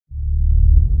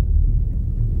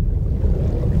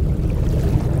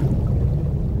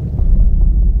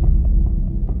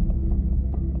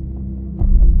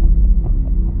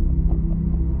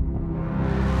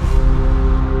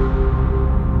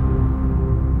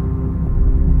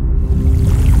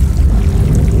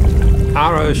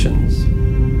Our oceans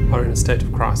are in a state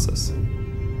of crisis,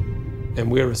 and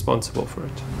we're responsible for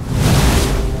it.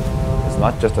 It's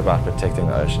not just about protecting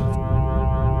the ocean.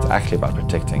 It's actually about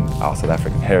protecting our South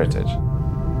African heritage.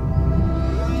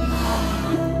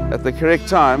 At the correct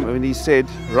time, when he said,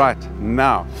 right,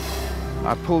 now,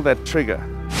 I pulled that trigger.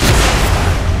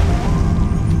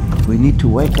 We need to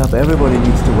wake up, everybody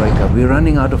needs to wake up. We're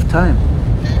running out of time.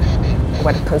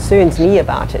 What concerns me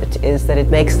about it is that it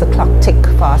makes the clock tick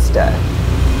faster.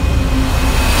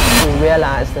 We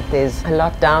realize that there's a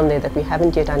lot down there that we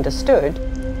haven't yet understood.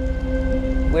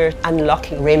 We're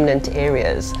unlocking remnant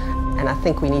areas, and I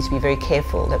think we need to be very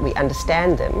careful that we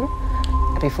understand them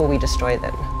before we destroy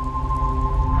them.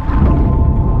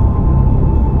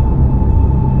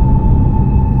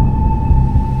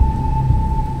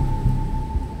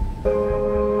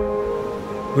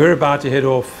 We're about to head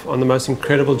off on the most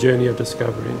incredible journey of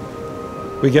discovery.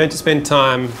 We're going to spend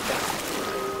time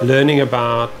learning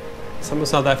about some of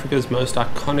South Africa's most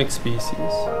iconic species.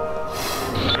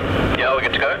 Yeah, we're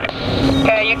good to go.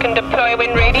 Okay, you can deploy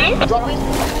when ready. Dropping.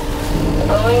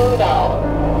 Going down.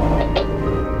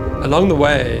 Along the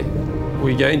way,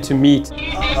 we're going to meet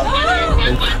an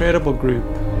incredible group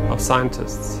of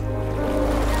scientists,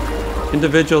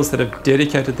 individuals that have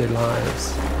dedicated their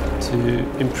lives to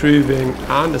improving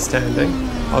our understanding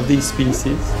of these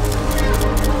species.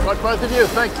 Right, both of you,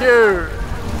 thank you.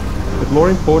 But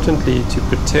more importantly, to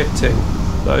protecting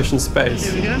the ocean space.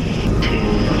 Here we go. 2, 3,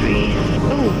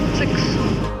 oh, 6.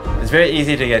 It's very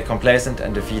easy to get complacent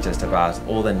and defeatist about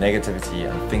all the negativity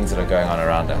and things that are going on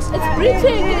around us. It's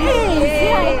breaching, it is!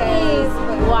 Yeah, it is!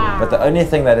 Wow! But the only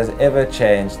thing that has ever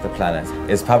changed the planet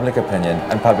is public opinion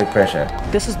and public pressure.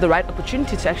 This is the right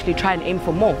opportunity to actually try and aim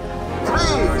for more. 3,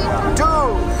 2,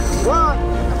 1.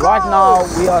 Right now,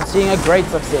 we are seeing a great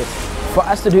success. For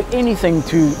us to do anything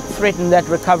to threaten that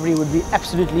recovery would be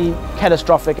absolutely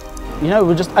catastrophic. You know,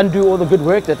 we'll just undo all the good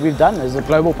work that we've done as a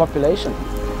global population.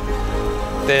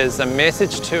 There's a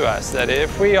message to us that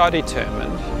if we are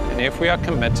determined and if we are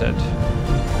committed,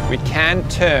 we can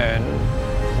turn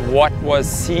what was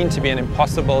seen to be an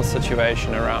impossible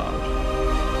situation around.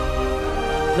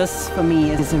 This, for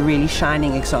me, is a really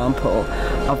shining example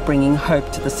of bringing hope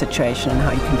to the situation and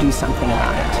how you can do something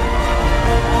about it.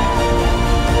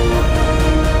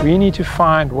 We need to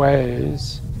find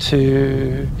ways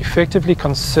to effectively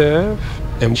conserve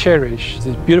and cherish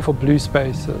these beautiful blue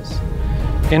spaces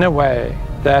in a way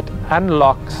that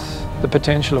unlocks the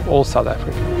potential of all South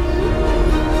Africa.